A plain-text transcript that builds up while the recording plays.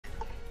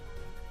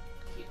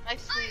I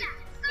sleep.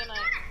 Good night.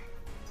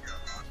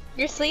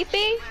 You're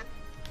sleeping?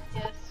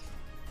 Yes.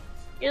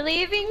 You're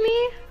leaving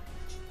me?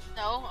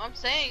 No, I'm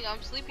saying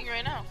I'm sleeping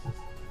right now.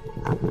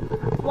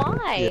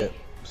 Why? Yeah,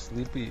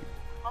 sleepy.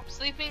 I'm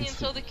sleeping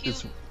until the cube.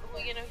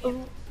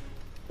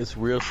 It's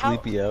real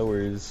sleepy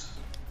hours.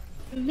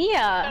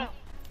 Mia.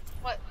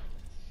 What?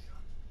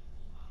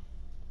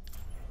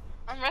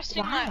 I'm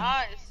resting Why? my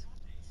eyes.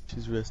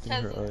 She's resting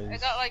her eyes. I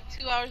got like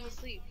 2 hours of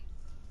sleep.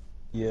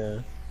 Yeah.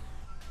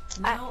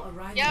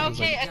 Yeah,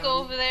 okay, I go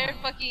over there.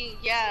 Fucking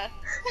yeah.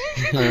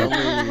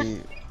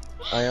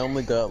 I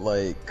only got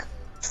like.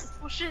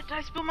 Oh shit! Did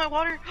I spill my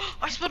water?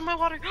 I spilled my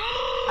water.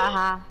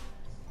 Haha.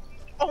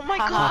 Oh my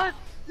god.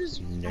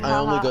 I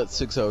only got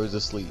 6 hours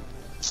of sleep.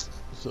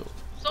 So.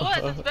 So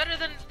what? That's better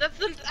than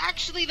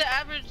actually the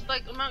average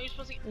like amount you're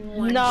supposed to get.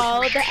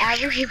 No, the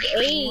average is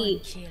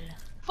 8.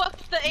 Fuck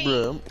the 8.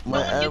 Bruh,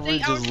 my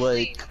average is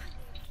like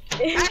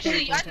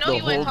actually, I know the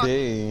you went whole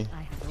day.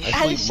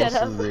 I sleep Shut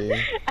most up. of the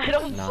day. I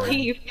don't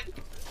sleep.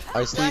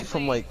 I sleep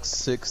from like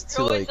 6 to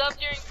You're always like up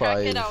during 5.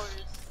 crackhead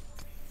hours.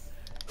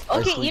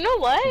 Okay, you know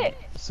what?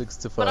 6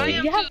 to 5. But I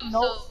am You have too,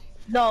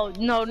 no,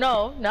 so...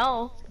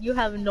 no. You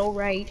have no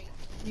right.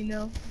 You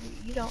know,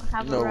 you don't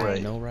have no a right.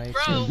 right. No right.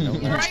 Bro, No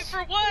right for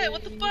what?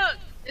 What the fuck?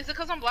 Is it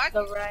cause I'm black?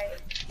 The right.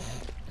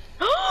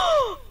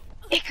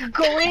 It could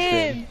go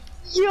in.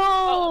 Yo.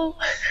 Oh,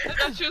 I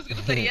thought she was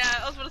gonna say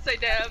yeah. I was gonna say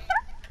damn.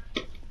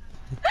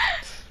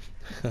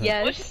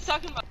 Yes. What's she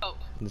talking about?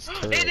 It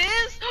It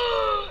is.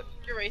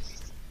 You're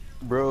racist.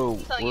 Bro,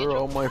 Telling you where are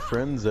all jokes. my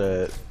friends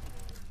at?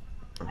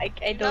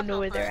 I don't know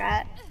where they're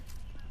at.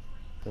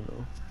 I don't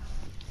know.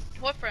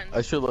 What friends?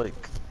 I should like.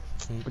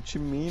 What you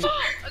mean? Go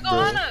bro?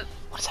 on up.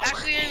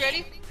 Actually, are you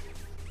ready?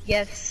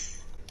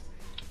 Yes.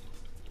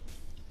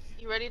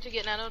 You ready to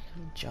get nanoed?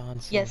 John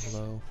Yes.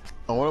 Solo.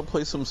 I want to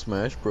play some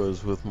Smash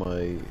Bros with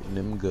my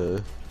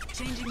Nimga.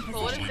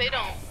 But what if they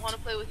don't want to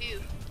play with you?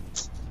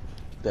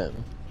 Then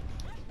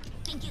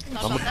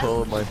Not I'm gonna about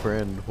call up my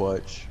friend.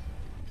 Watch.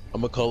 I'm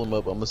gonna call him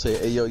up. I'm gonna say,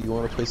 "Hey yo, you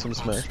want to play some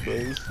Smash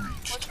Bros?" that.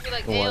 What if you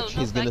like, And hey, watch,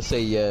 he's gonna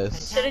say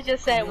yes. Should have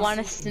just said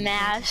wanna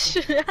smash.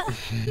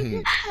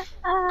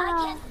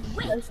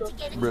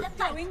 Bro,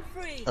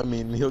 I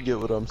mean, he'll get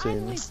what I'm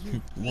saying. Wanna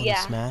Yeah,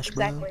 smash,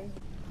 bro? exactly.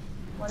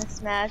 Wanna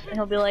smash, and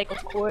he'll be like,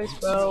 "Of course,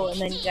 bro,"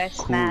 and then you guys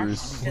smash.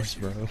 Course. Yes,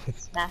 bro.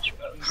 Smash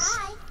Bros.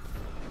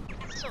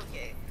 It's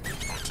okay.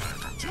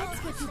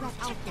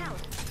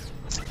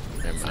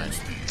 Never mind.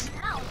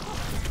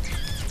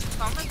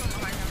 Sounds like I'm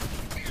behind him.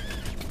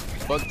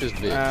 Fuck this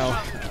bitch.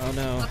 Ow. Oh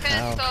no. Okay,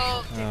 Ow. so.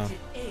 Oh.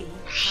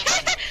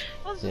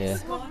 What's Yeah.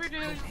 what we're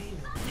doing?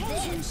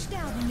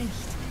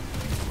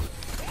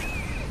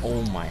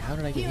 Oh my, how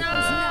did I get hit by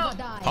that?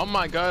 No! Oh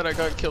my god, I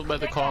got killed by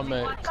the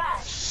comet.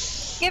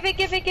 Give it,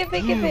 give it, give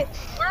it, give it.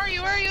 Where are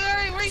you? Where are you? Where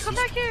are you? Where are you? Come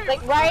back here!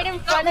 Like right in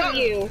front of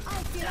you.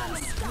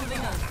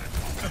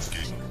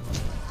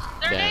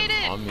 They're Damn,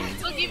 native! I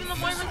mean- Look, even the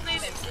Moira's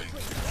native.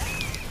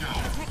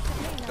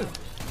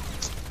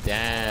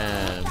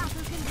 Damn.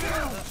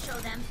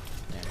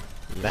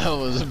 That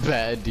was a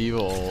bad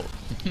deal.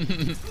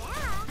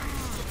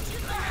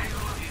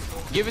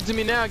 Give it to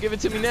me now, give it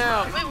to me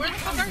now. Wait, where the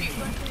fuck are you?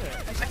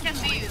 I can't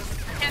see you.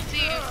 I can't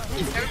see you.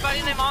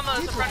 Everybody named Mama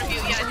is in front of you.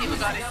 Yeah, Diva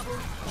got it.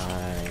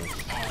 Nice.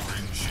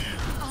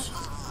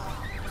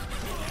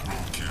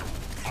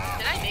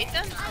 Did I nade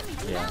them?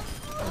 Yeah.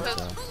 Because,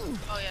 So,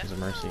 oh yeah. there's a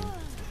mercy.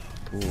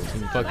 Cool.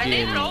 I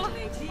named Fucking all of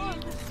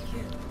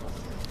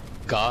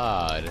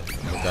God.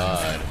 Oh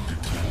God.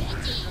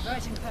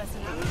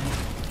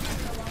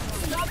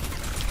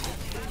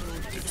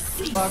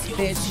 Fuck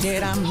this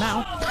shit, I'm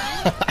out.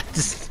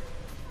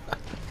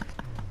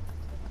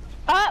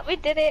 Ah, we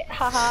did it.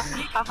 Haha,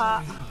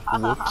 haha,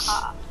 haha,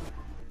 haha.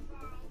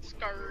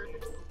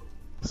 Scarred.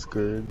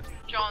 Scared.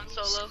 John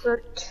Solo.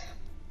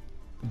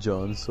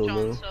 John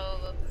Solo. John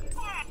Solo.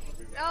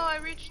 Oh, I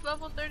reached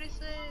level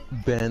 36.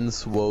 Ben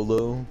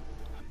Swolo.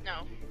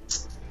 No.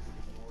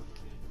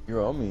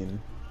 You're all mean.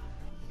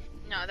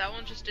 No, that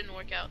one just didn't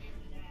work out.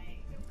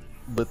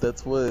 But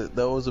that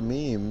was a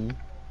meme.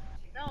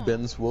 No.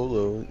 Ben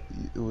Swolo.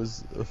 It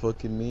was a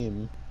fucking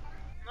meme.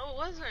 No, it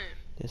wasn't.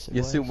 Yes, it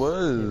was. It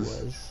was.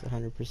 It was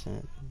 100%.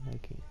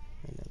 Okay,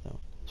 I know that.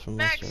 It's from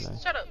Max, yesterday.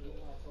 shut up.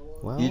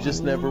 Well, You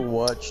just I mean, never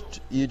watched.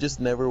 You just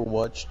never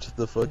watched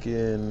the no, you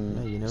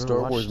fucking never Star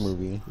watched, Wars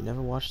movie. You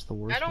never watched the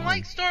worst I don't one.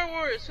 like Star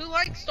Wars. Who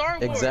likes Star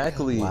Wars?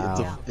 Exactly.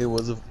 Wow. It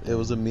was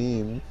a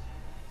meme.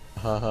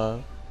 Haha.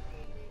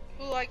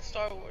 Who likes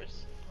Star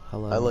Wars?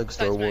 Hello. I like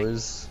Star Besides Max.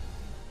 Wars.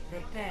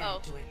 Prepare Oh.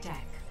 to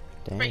attack.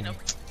 Great, Damn. no.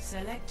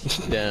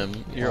 Select Damn,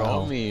 you're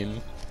all Wow.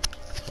 mean.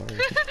 Sorry.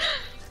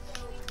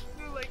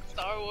 Who likes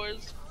Star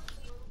Wars?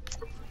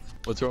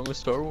 What's wrong with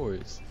Star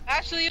Wars?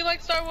 Ashley, you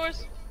like Star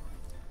Wars?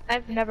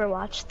 I've never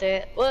watched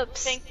it.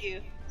 Whoops. Thank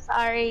you.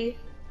 Sorry.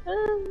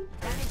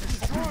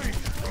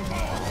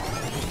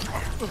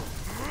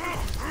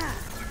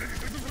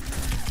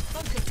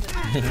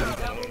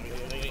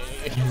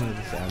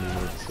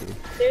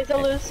 There's a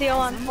Lucio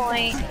on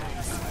point.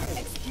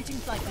 Is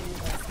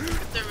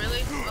there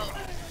really? Oh.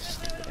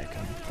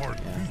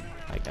 Yeah,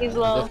 I got He's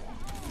low.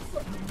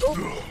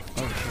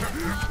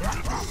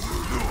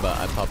 But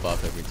I pop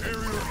off every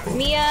time.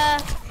 Mia,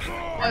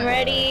 I'm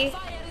ready.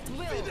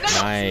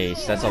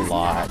 Nice, that's a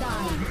lot.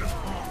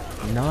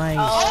 Nice,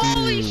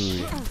 Oh, dude.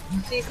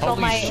 She stole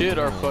Holy my. shit,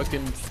 our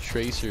fucking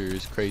tracer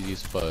is crazy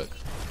as fuck.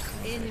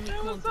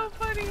 That was so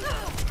funny.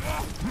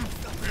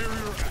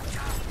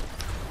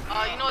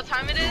 You know what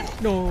time it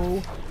is?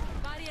 No.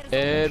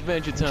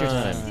 Adventure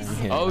time.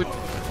 Yeah. Oh,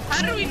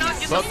 How did we not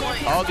get the fuck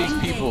point? all these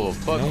people.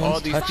 Fuck No all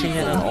one's these touching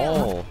people. it at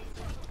all.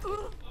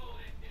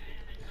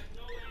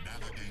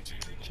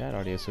 Chat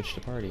audio switched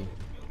to party.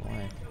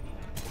 Why?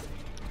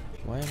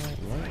 Why am I?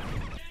 What?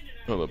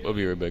 Hold up, I'll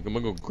be right back. I'm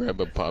gonna go grab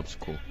a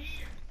popsicle.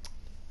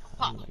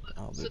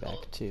 I'll be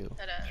back too.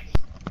 That ass.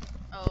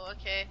 Oh,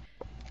 okay.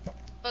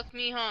 Fuck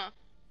me, huh?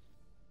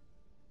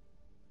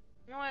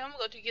 You know what? I'm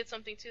gonna go to get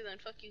something too then.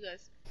 Fuck you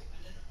guys.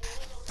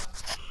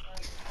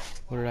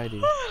 What did I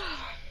do?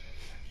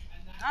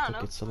 I don't Look,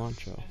 know. it's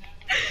cilantro.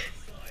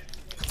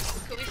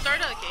 Could we start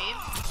a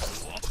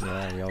game?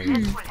 Yeah, we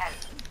already.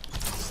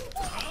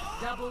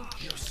 Double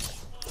kill.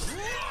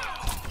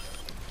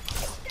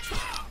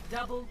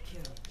 Double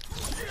kill.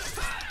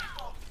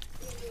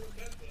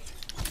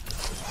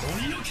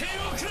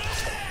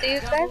 Do you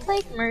guys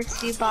like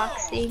mercy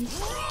boxing?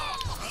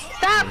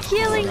 Stop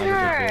killing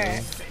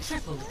her!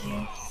 Triple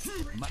kill.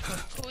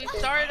 Could we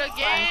start a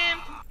game?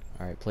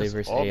 Alright, play That's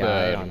versus all AI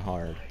bad. on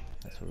hard.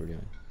 That's what we're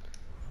doing.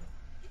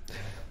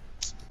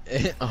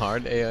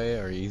 Hard AI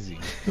or easy?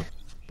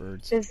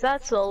 Birds. Is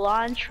that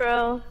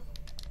cilantro?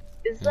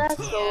 Is that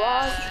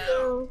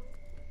cilantro?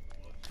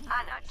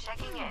 I'm not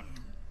checking it.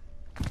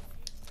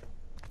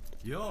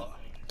 Yeah,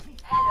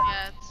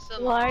 it's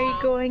so Why are you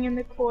long. going in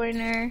the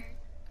corner?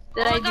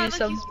 Did Oh I my do God, look, he's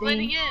something?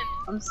 splitting in.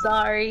 I'm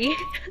sorry.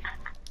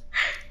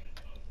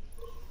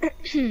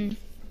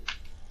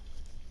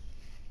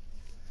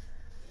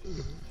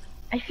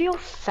 I feel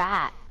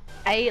fat.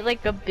 I ate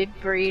like a big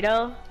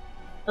burrito.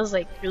 It was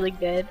like really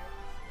good.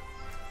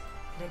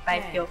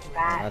 I feel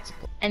fat. That's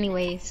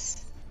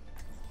Anyways,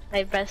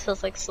 my breast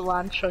feels like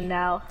cilantro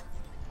now.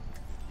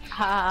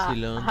 Ha.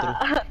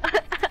 Cilantro.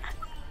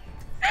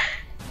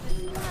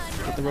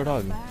 Get the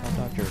roadhog. Not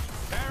doctor.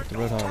 Get the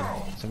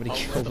roadhog. Somebody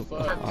kill the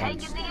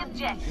roadhog.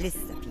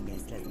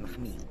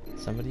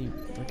 Somebody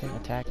freaking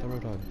attack the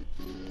roadhog.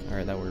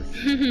 Alright, that worked.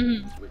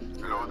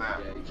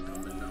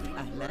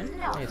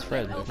 Hey, it's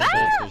Fred.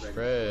 There's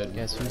Fred.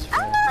 Guess who's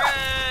Fred?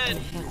 Fred!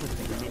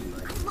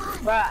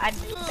 Bruh, I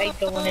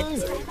don't want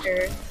to do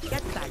her.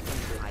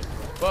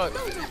 Fuck.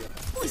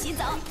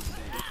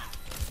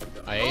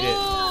 I ate it.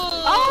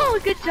 Oh,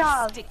 good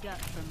job.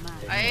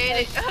 I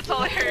ate it. That's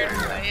all I heard.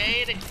 I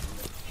ate it.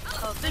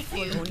 Oh, thank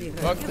you.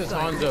 Fuck this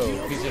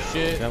Hanzo, piece of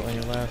shit. Got on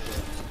your left.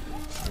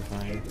 You're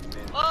fine.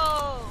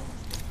 Oh!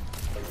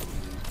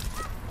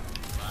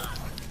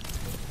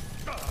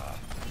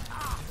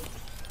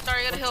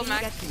 Sorry, I gotta heal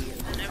Max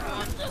and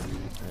everyone.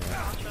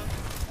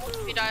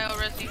 If you die, I'll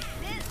res you.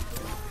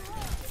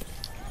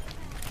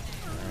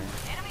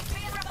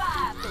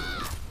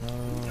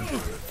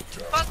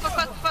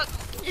 Fuck.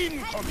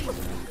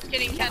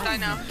 Kidding, can't die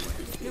now.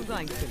 You're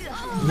going to.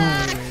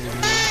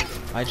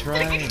 I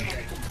tried.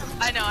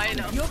 I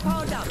know. You're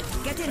powered up.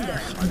 Get in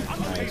there.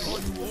 Nice.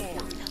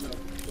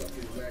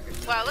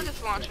 Wow, look at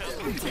cilantro.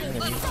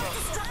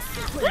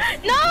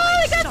 No,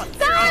 I got I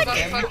stuck. got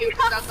fucking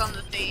stuck on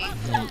the thing.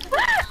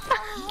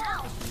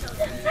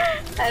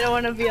 I don't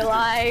want to be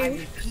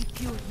alive.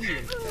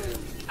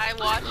 I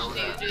watched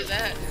you do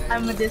that.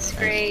 I'm a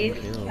disgrace.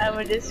 I'm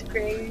a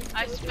disgrace.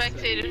 I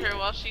spectated her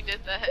while she did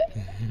that.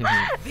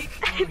 I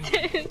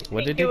didn't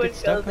What think did you it get would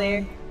stuck go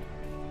there.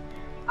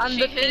 On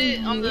She the hit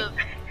it on thingy. the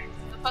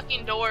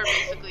fucking door,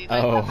 basically,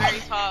 like Oh. the very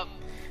top.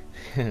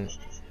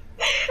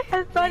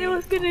 I thought it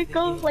was gonna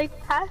go like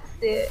past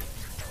it.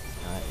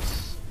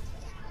 Nice.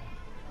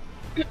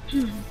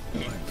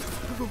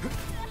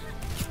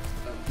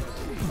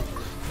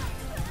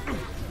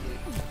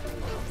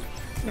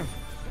 Damn,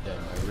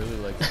 I really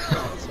like that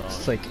song.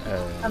 It's like,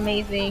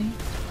 Amazing.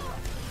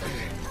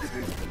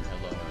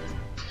 Hella hard.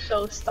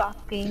 Show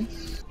stopping.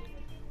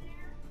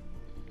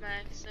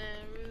 Max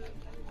and Ruby.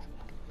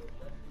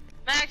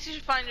 Max, you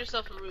should find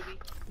yourself a Ruby.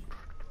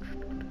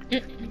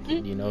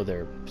 you know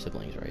they're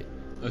siblings, right?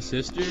 A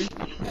sister?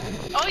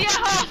 Oh yeah!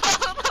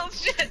 Oh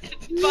shit!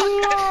 Fuck!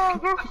 Yeah,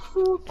 that's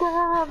so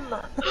dumb.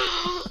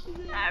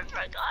 I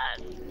forgot.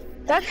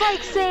 That's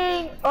like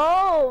saying,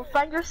 oh,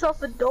 find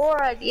yourself a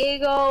Dora,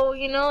 Diego.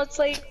 You know, it's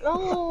like,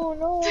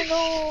 no,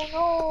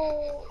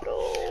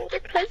 they're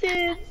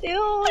cousins.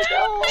 Ew,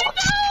 no.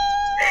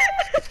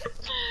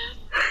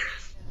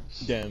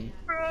 Damn.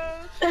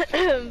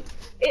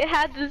 It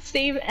had the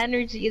same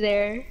energy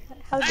there.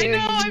 How I dare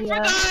know, I you?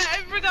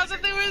 forgot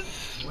that there was.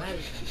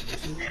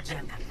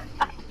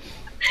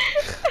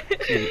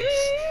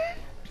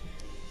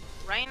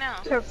 Right now.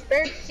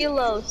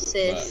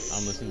 Tuberculosis.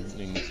 I'm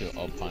listening to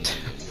Alpana.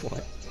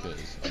 What? Because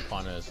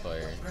Alpana is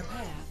fire.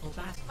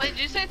 Wait, did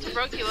you say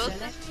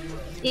tuberculosis?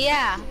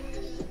 Yeah,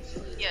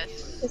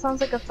 Yes. it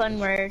sounds like a fun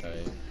word.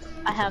 Right.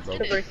 I have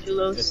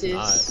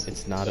tuberculosis.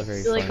 It's not a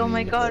very You're like, oh my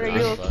funny- god, are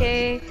you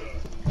okay?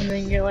 And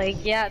then you're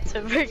like, yeah,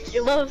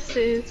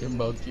 tuberculosis.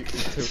 No,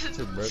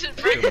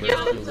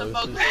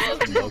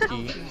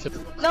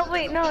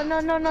 wait,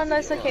 no,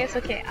 it's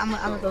okay, I'm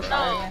a go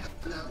sorry.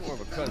 More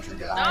of a country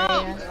guy.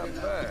 No.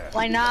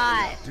 Why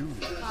not?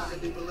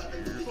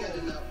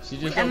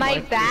 Am I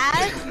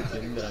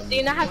bad? Do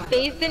you not have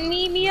faith in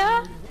me,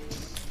 Mia?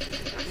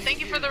 Thank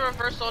you for the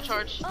reversal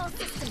charge. How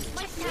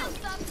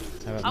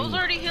about I was me?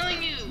 already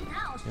healing you.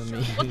 How about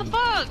me? What the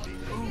fuck?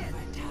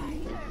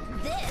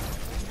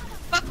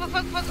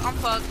 Fuck,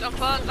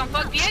 I'm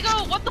fucked. Diego,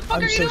 what the fuck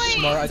I'm are you so doing?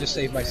 smart, I just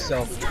saved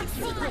myself.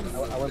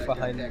 I went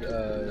behind,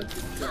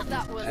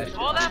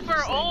 All that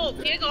for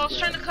ult. Diego, I was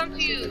trying to come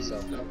to you.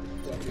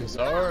 I'm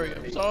sorry.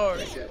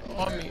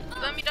 On me.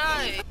 Let me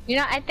die. You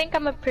know, I think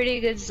I'm a pretty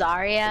good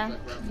Zarya.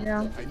 You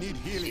know, I need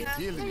healing.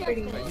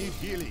 pretty, I need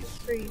healing.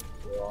 pretty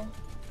cool.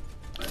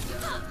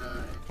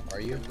 Are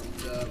you?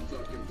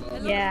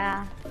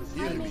 Yeah. I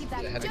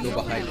had to go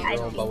behind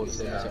your own bubble to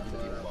save myself from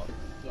the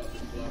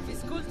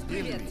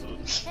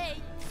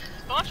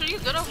Launch, are you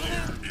good over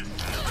there?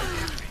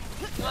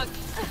 Look.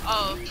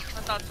 Oh,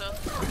 I thought so.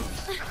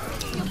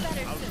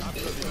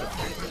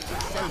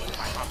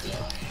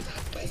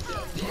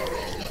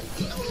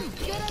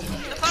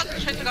 The fuck?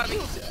 Tracer got me.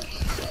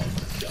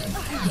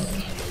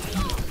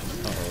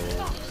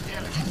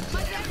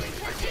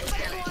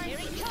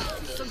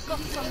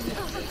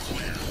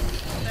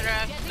 Better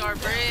have Scar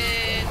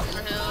Bridge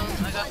for Hill.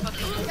 I got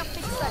fucking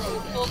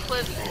full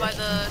clip by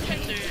the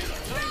Tracer.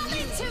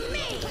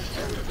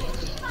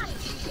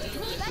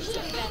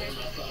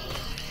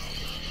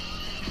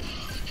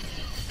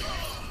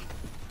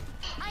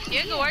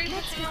 Diego, why are you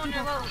pushing me on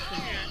your low?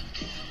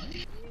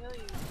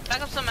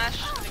 Back up some Ash.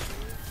 Fuck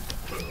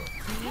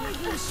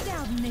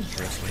me.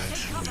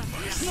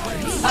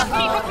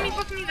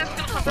 That's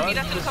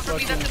gonna cover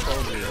me.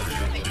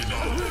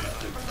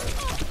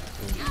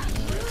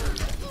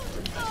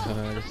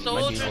 The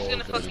soldier's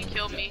gonna fucking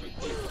kill me.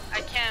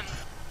 I can't.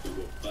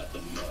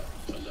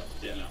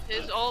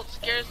 His ult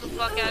scares the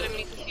fuck out of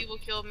me because he will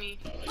kill me.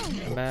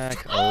 Come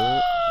back.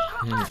 Oh.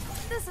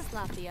 This is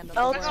not the end of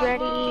Ult's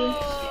ready.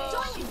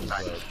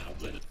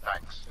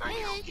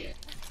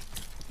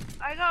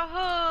 I got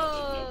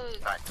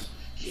hooked.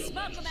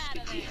 Smoke them out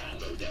of there.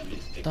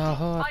 The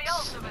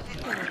hooks.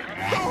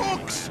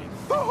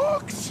 The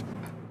hooks!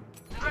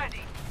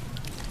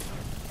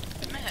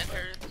 My head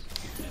hurts.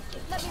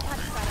 Let me touch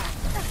that out.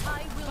 I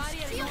will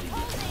steal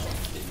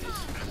holding.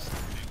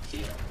 Wait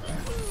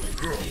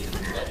for it.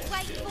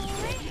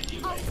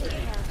 I'll take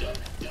care of it.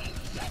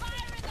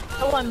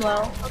 Oh, I'm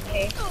low.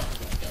 Okay.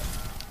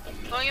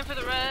 Going in for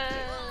the red.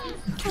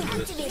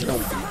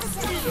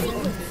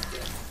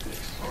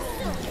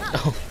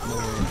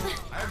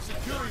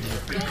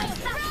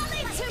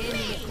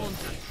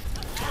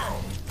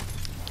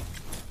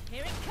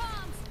 Here it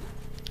comes.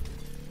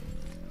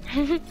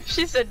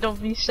 She said,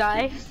 "Don't be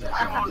shy."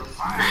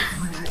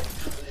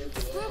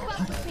 Group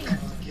up the feet.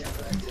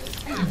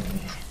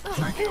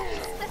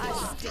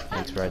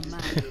 That's right.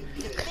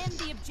 Defend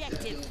the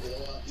objective.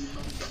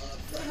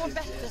 More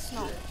better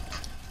snow.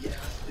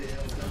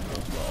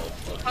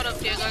 Hold up,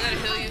 Diego. I gotta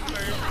heal you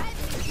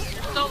first.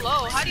 You're so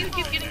low. How do you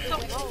keep getting so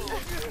low?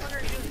 What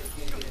are you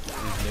doing?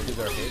 These niggas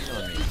are hitting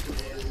on me.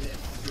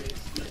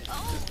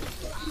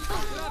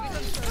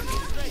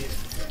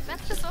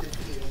 Bättre så.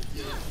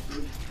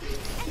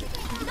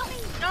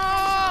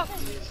 No!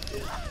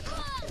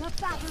 The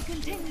battle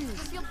continues.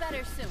 Feel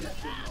better soon.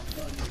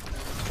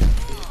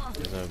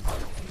 There's a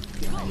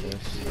behind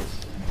us.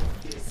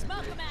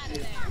 Smoke them out of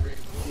there.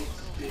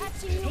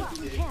 Patching you up.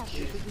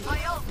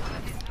 Careful.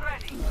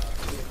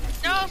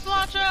 No,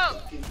 Cilantro!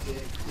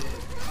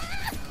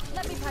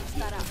 Let me patch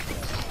that up.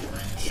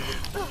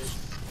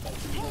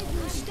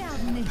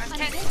 I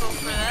can't go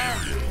for that.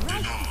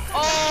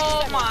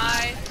 Oh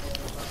my!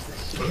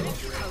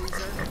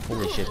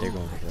 Holy shit, they're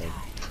going for red.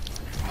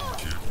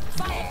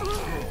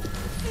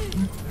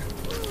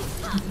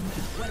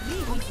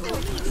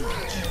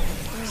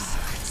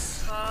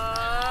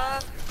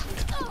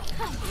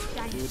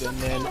 Dude, a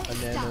nano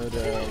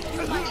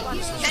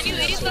Can you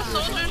eat the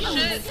soldier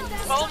shit?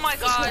 Oh my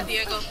god,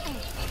 Diego.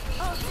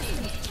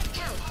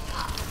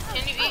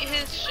 Can you eat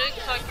his shit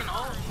so I can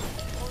ult?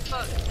 Oh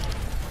fuck.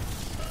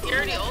 He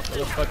already ulted. Where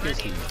the fuck is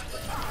he?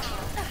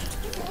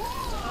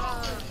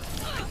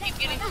 I keep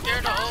getting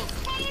scared of ult.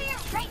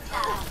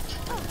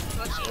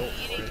 Fucking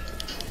eating,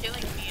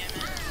 killing me, man.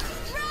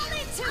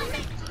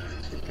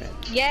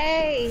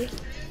 Yay!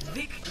 I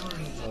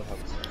love how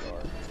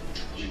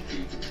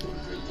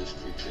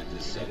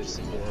this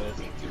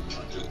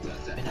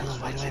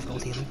Why do I have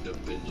gold healing?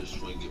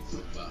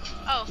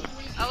 Oh,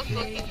 I was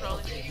fucking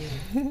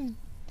trolling.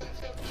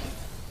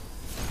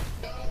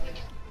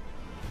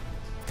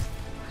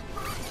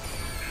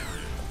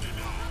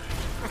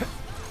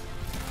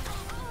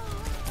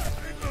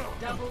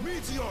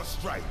 Meteor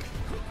strike!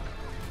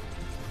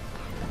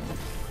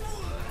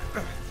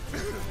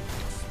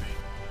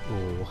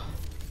 Oh.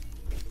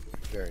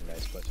 very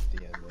nice touch at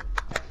the end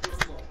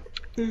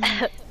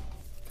there.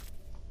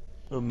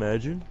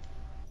 Imagine.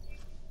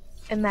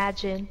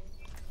 Imagine.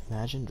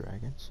 Imagine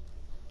Dragons.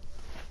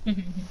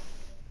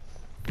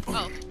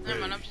 Oh, never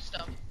mind, I'm just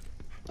dumb.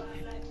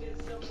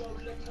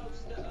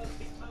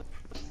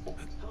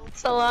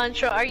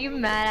 Cilantro, are you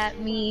mad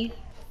at me?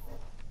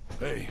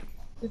 Hey,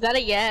 Is that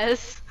a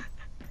yes?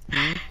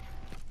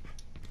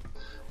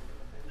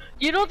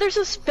 You know there's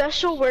a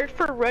special word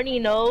for runny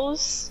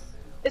nose?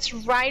 It's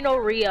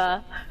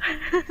rhinorrhea.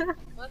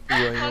 What the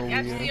fuck,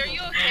 Ashley, are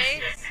you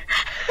okay?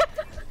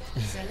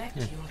 Select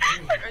your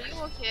three. Are you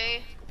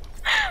okay?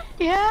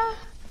 Yeah,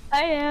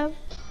 I am.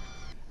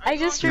 I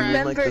just You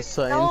mean, like, remembered. Like the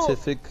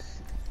scientific.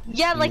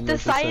 Yeah, like the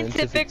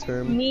scientific scientific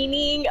term?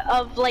 meaning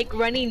of like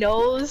runny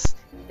nose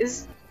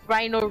is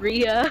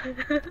rhinorrhea.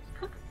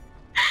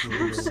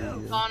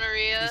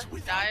 Gonorrhea,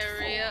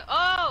 diarrhea.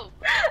 Oh!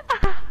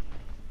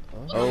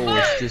 Oh,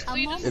 it's just So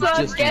you just it's So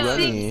just guessing-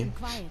 runny.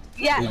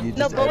 Yeah, If you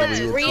no, just but add what's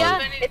rhea to rhea?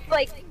 it. It's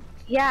like,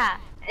 yeah,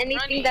 anything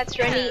Runny. that's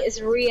runny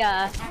is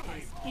rhea.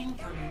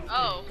 Incoming.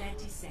 Oh.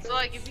 30 seconds. So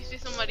like if you see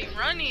somebody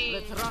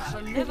running,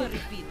 Russia never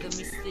repeat the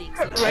mistakes.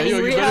 Hey yo,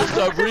 you better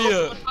stop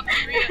Rhea.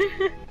 fucking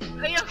Rhea.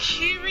 Hey yo,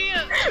 she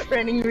Rhea.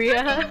 Running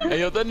rhea. Hey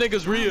yo, that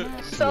nigga's Rhea.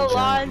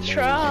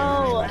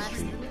 Cilantro.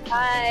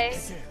 Hi.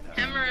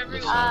 Hammer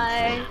everyone.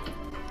 Hi.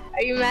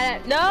 Are you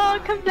mad at? No,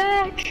 come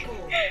back.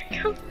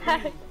 Come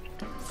back.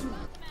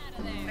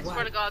 I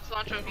swear to God,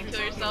 Cilantro, if you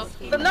kill yourself.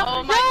 But no,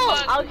 Oh my no,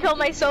 God. I'll kill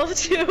myself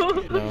too.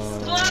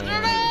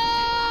 Cilantro,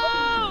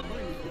 no!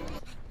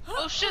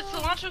 Oh shit,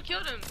 Cilantro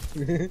killed him.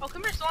 Oh,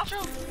 come here,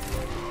 Cilantro.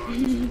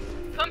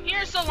 Come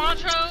here,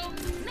 Cilantro.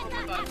 Oh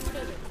my God.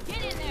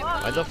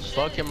 Why the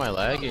fuck am I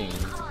lagging?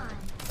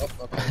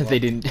 They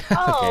didn't.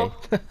 Oh.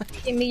 Okay.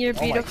 Give me your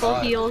Oh my beautiful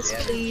God, heels, yeah.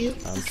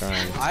 please. I'm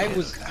trying. I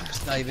was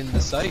not even in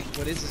the site.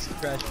 What is this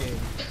trash game?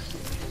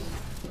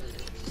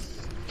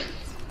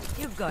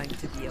 You're going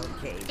to be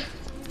okay.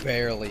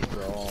 Barely,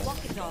 bro.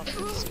 Walk it off.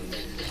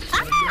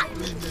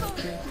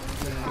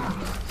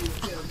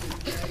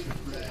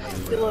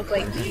 You look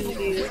like you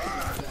do.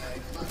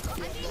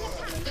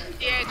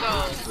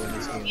 Diego.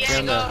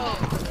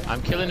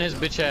 I'm killing his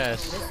bitch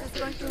ass. This is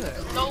going to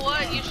hurt. So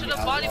what? You should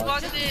have body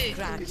blocked it.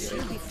 Drax,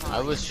 you'll be fine.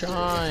 I was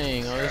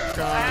trying.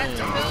 I had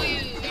to kill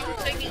you. You were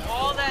taking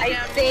all that I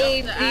damage.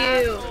 saved up the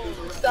you. asshole.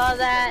 Saw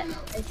that?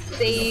 I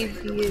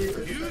saved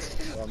you.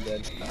 Oh, I'm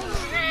dead.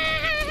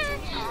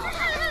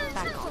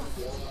 Back off.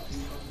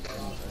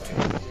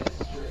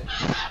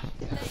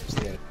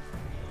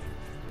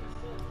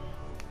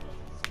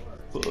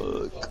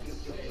 Fuck.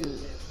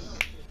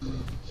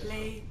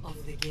 Play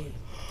of the game.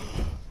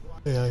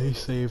 Yeah, he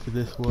saved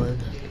this one.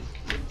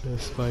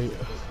 This fight.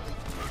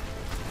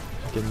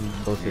 Getting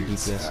both the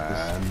DPS.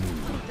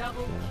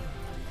 Double.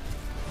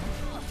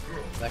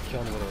 That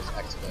kill me with those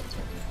expert.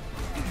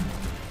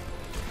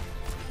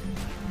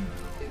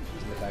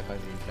 In the back line,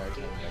 the entire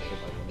time, I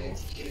killed by the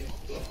nose.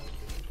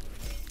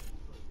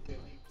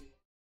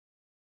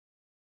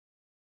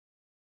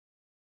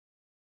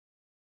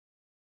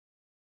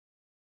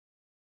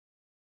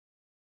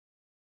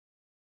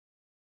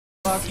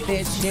 Fuck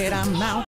that shit, I'm out.